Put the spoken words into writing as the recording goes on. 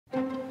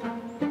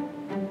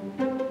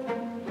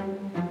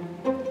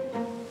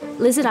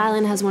Lizard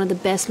Island has one of the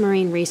best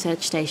marine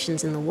research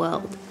stations in the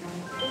world.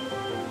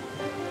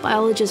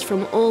 Biologists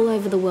from all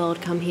over the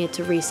world come here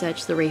to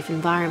research the reef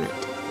environment.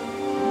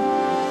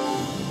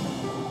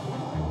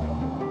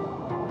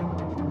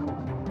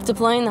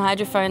 Deploying the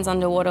hydrophones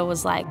underwater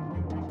was like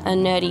a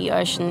nerdy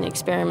ocean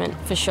experiment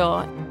for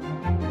sure.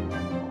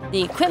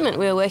 The equipment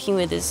we were working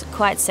with is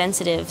quite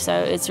sensitive, so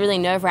it's really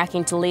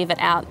nerve-wracking to leave it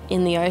out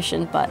in the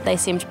ocean, but they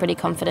seemed pretty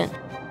confident.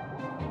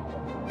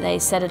 They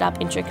set it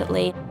up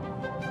intricately.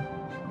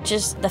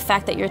 Just the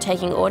fact that you're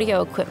taking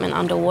audio equipment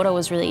underwater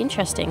was really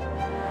interesting.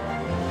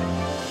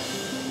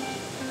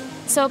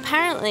 So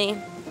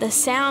apparently, the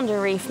sound a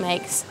reef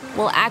makes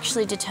will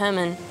actually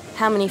determine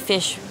how many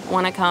fish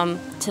want to come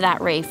to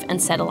that reef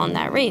and settle on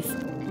that reef.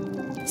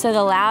 So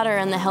the louder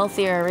and the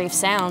healthier a reef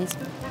sounds,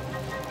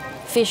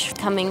 fish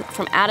coming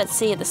from out at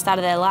sea at the start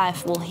of their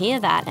life will hear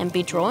that and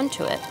be drawn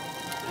to it.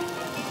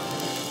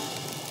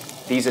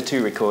 These are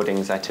 2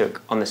 recordings I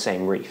took on the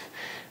same reef.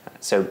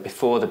 So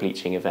before the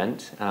bleaching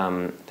event,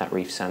 that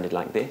reef sounded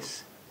like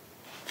this.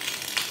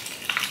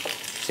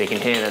 So you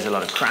can hear there's a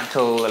lot of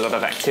crackle, a lot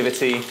of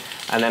activity,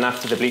 and then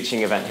after the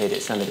bleaching event hit,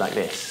 it sounded like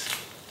this.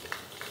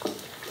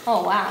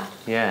 Oh, wow.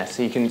 Yeah,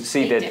 so you can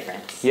see big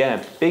difference.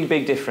 Yeah, big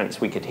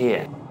difference we could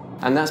hear.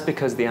 And that's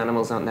because the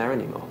animals aren't there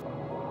anymore.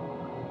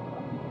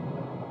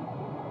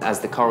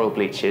 As the coral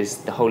bleaches,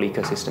 the whole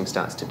ecosystem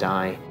starts to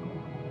die.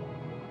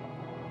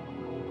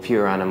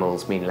 Fewer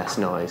animals mean less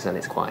noise and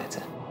it's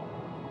quieter.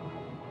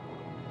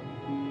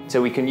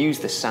 So we can use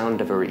the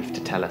sound of a reef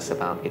to tell us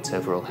about its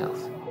overall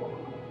health.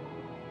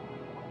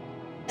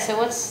 So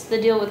what's the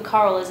deal with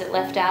coral? Is it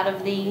left out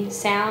of the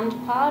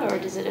sound part, or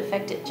does it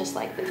affect it just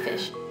like with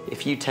fish?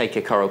 If you take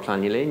a coral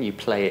planula and you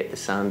play it the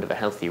sound of a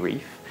healthy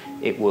reef,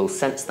 it will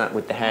sense that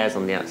with the hairs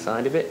on the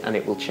outside of it, and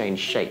it will change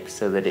shape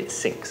so that it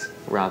sinks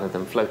rather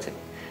than floating.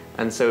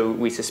 And so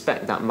we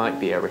suspect that might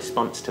be a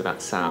response to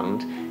that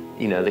sound.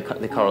 You know, the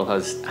coral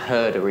has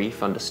heard a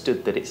reef,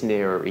 understood that it's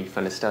near a reef,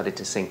 and has started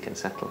to sink and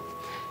settle.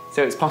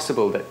 So it's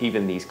possible that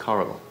even these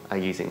coral are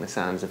using the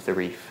sounds of the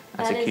reef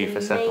as a cue for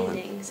settlement. That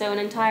is amazing. So an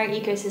entire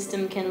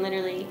ecosystem can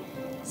literally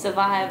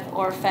survive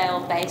or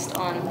fail based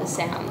on the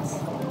sounds.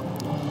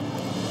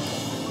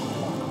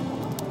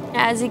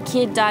 As a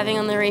kid diving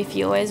on the reef,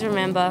 you always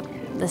remember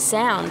the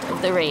sound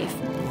of the reef.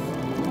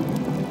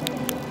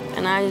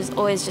 And I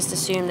always just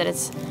assumed that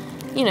it's,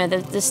 you know, the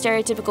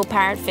stereotypical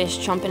parrotfish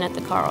chomping at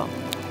the coral.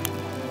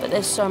 But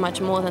there's so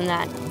much more than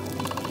that.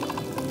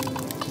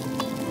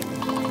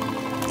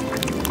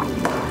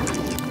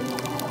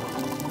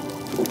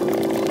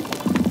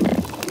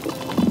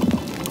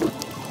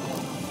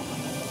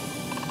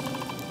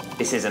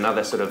 This is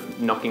another sort of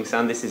knocking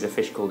sound. This is a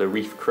fish called a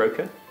reef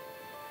croaker.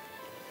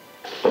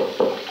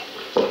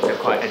 So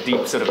quite a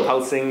deep sort of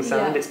pulsing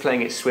sound. Yeah. It's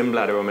playing its swim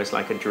bladder almost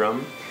like a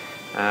drum.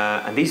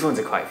 And these ones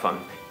are quite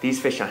fun.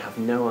 These fish, I have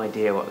no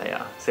idea what they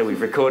are. So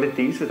we've recorded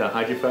these with our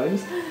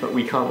hydrophones, but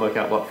we can't work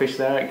out what fish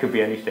they are. It could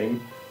be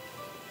anything.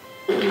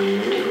 What?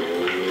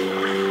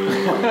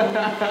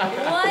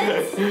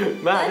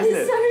 Mad, that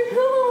is so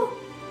cool.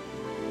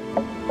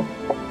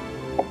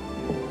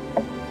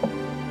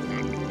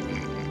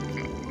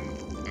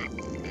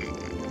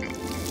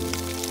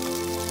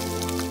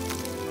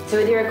 So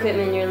with your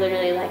equipment, you're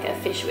literally like a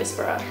fish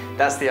whisperer.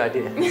 That's the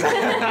idea.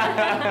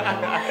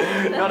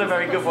 Not a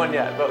very good one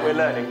yet, but we're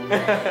learning.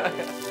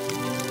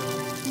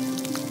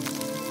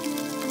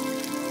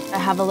 I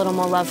have a little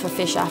more love for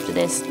fish after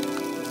this,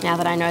 now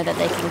that I know that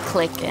they can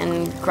click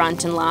and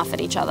grunt and laugh at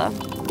each other.